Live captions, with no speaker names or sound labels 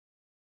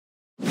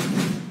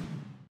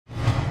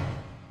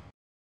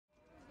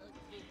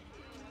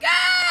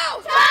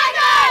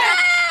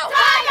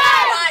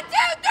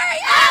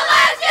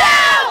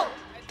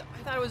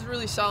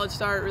solid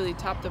start, really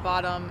top to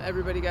bottom.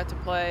 Everybody got to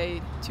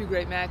play 2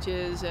 great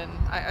matches, and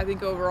I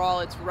think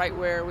overall it's right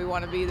where we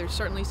want to be. There's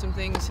certainly some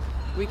things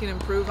we can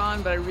improve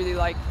on, but I really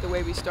like the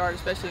way we start,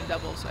 especially in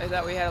doubles. I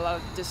thought we had a lot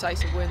of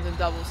decisive wins in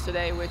doubles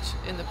today, which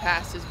in the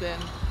past has been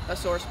a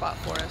sore spot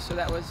for us, so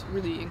that was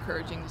really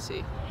encouraging to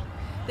see.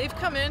 They've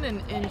come in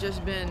and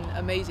just been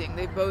amazing.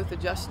 They've both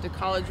adjusted to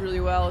college really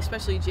well,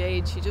 especially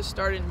Jade. She just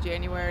started in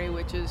January,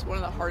 which is one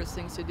of the hardest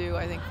things to do,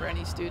 I think, for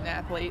any student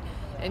athlete.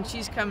 And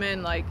she's come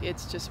in like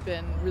it's just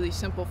been really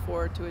simple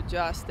for her to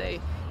adjust. They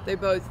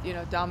both,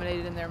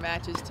 dominated in their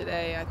matches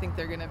today. I think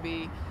they're going to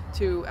be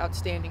 2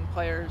 outstanding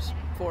players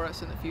for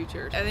us in the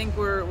future. I think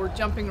we're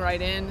jumping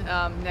right in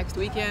next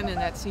weekend, and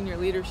that senior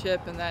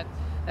leadership and that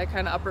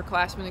kind of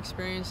upperclassmen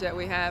experience that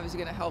we have is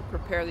going to help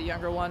prepare the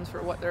younger ones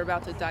for what they're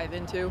about to dive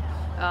into.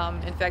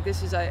 In fact,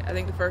 this is, I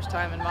think, the first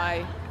time in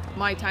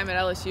my time at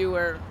LSU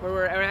where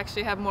we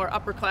actually have more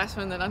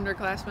upperclassmen than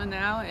underclassmen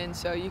now, and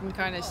so you can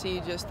kind of see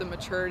just the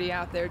maturity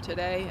out there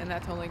today, and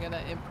that's only going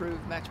to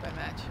improve match by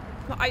match.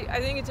 I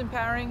think it's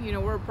empowering.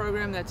 We're a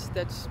program that's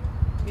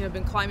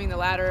been climbing the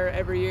ladder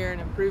every year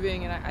and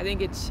improving, and I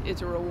think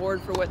it's a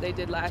reward for what they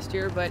did last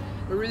year, but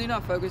we're really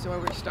not focused on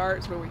where we start,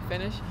 it's where we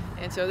finish,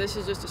 and so this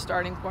is just a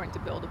starting point to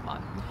build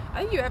upon.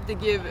 I think you have to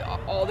give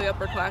all the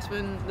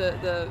upperclassmen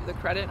the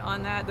credit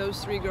on that.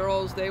 Those 3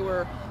 girls, they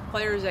were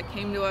players that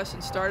came to us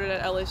and started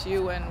at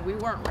LSU when we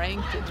weren't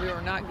ranked and we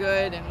were not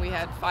good, and we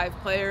had 5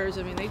 players.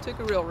 I mean, they took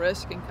a real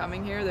risk in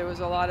coming here. There was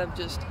a lot of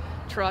just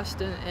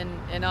trust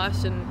in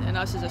us and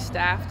us as a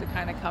staff to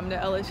kind of come to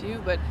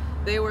LSU, but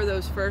they were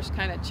those first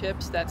kind of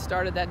chips that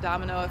started that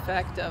domino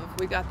effect of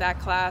we got that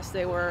class.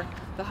 They were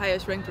the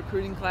highest ranked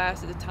recruiting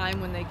class at the time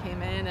when they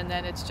came in, and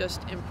then it's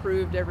just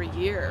improved every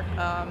year.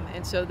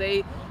 And so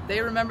they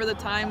remember the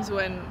times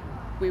when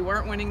we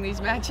weren't winning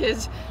these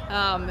matches,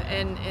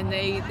 and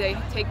they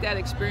take that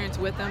experience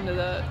with them to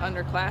the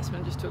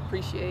underclassmen just to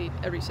appreciate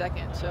every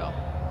second. So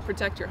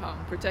protect your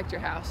home, protect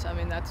your house. I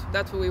mean,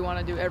 that's what we want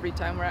to do every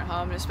time we're at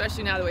home, and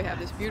especially now that we have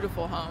this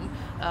beautiful home,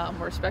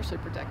 we're especially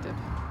protected.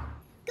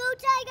 Go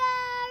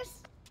Tigers!